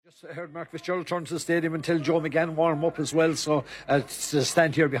I heard Mark Fitzgerald turn to the stadium and tell Joe McGann warm up as well, so to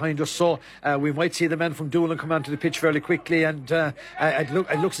stand here behind us. So we might see the men from Doolin come onto the pitch fairly quickly, and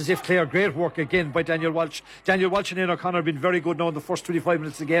it looks as if Clare, great work again by Daniel Walsh. Daniel Walsh and Ian O'Connor have been very good now in the first 25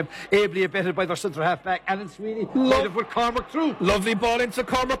 minutes of the game, ably abetted by their centre half back Alan Sweeney. Might have put Cormac through. Lovely ball into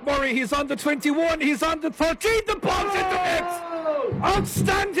Cormac Murray. He's on the 21, he's on the 13, the ball's in the net.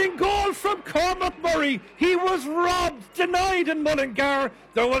 Outstanding goal from Cormac Murray. He was robbed, denied in Mullingar.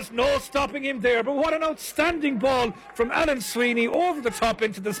 There was no stopping him there, but what an outstanding ball from Alan Sweeney over the top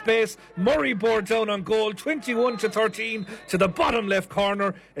into the space. Murray bore down on goal, 21-13 to the bottom left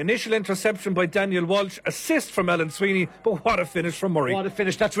corner. Initial interception by Daniel Walsh, assist from Alan Sweeney, but what a finish from Murray. What a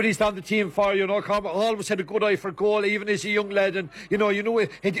finish. That's what he's on the team for, Cormac always had a good eye for goal, even as a young lad, and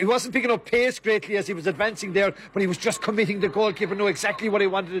he wasn't picking up pace greatly as he was advancing there, but he was just committing. The goalkeeper knew exactly what he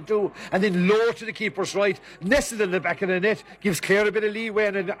wanted to do, and then low to the keeper's right, nested in the back of the net, gives Clare a bit of leeway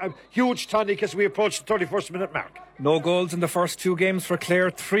and a huge tonic as we approach the 31st minute mark. No goals in the first two games for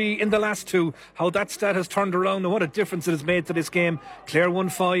Clare, 3 in the last two. How that stat has turned around and what a difference it has made to this game. Clare won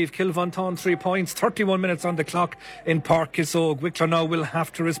 5, Kilvanton 3 points, 31 minutes on the clock in Park Kissogue. Wicklow now will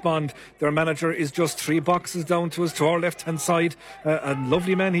have to respond. Their manager is just 3 boxes down to us, to our left hand side. A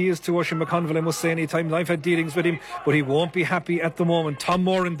lovely man he is to Oisin McConville, I must say, any time I've had dealings with him, but he won't be happy at the moment. Tom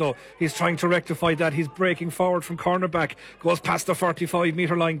Moran though, he's trying to rectify that. He's breaking forward from cornerback, goes past the 45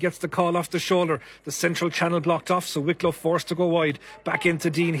 metre line, gets the call off the shoulder. The central channel blocked off, so Wicklow forced to go wide. Back into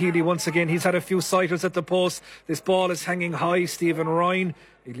Dean Healy once again. He's had a few sighters at the post. This ball is hanging high. Stephen Ryan,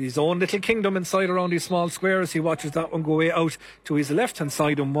 his own little kingdom inside around his small squares. He watches that one go way out to his left hand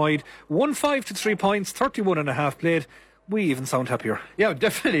side and wide. 1-5 to 3 points, 31.5 played. We even sound happier. Yeah,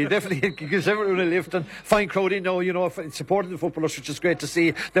 definitely. It gives everyone a lift, and fine crowd in supporting the footballers, which is great to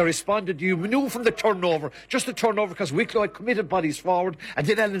see. They responded. You knew from the turnover, just the turnover, because Wicklow had committed bodies forward, and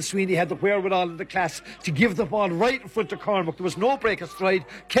then Alan Sweeney had the wherewithal in the class to give the ball right in front of Cormac. There was no break of stride,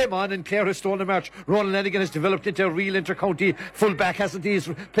 came on, and Clare has stolen a march. Ronan Lanigan has developed into a real inter-county full-back, hasn't he? He's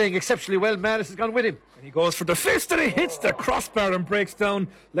playing exceptionally well. Manus has gone with him. And he goes for the fist and he hits the crossbar and breaks down.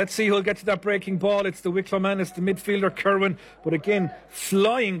 Let's see who'll get to that breaking ball. It's the Wicklow man, it's the midfielder Kerwin, but again,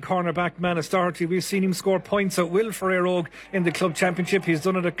 flying cornerback Manus Doherty. We've seen him score points at will for Éire Óg in the club championship. He's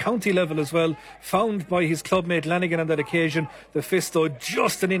done it at county level as well, found by his clubmate Lanigan on that occasion. The fist though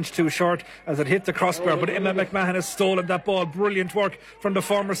just an inch too short as it hit the crossbar, but Emma McMahon has stolen that ball. Brilliant work from the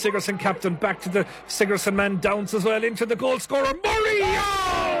former Sigerson captain. Back to the Sigerson man, Downs as well, into the goal scorer Murray.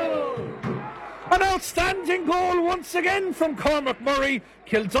 An outstanding goal once again from Cormac Murray.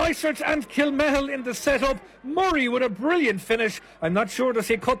 Kildysert and Kilmehel in the setup. Murray with a brilliant finish. I'm not sure that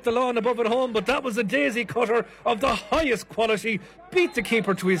he cut the lawn above at home, but that was a daisy cutter of the highest quality. Beat the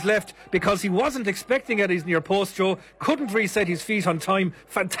keeper to his left because he wasn't expecting at his near post, Joe. Couldn't reset his feet on time.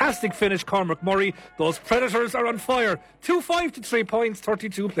 Fantastic finish, Cormac Murray. Those Predators are on fire. 2-5 to 3 points,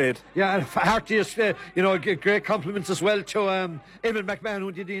 32 played. Yeah, and heartiest, great compliments as well to Eamon McMahon,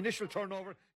 who did the initial turnover.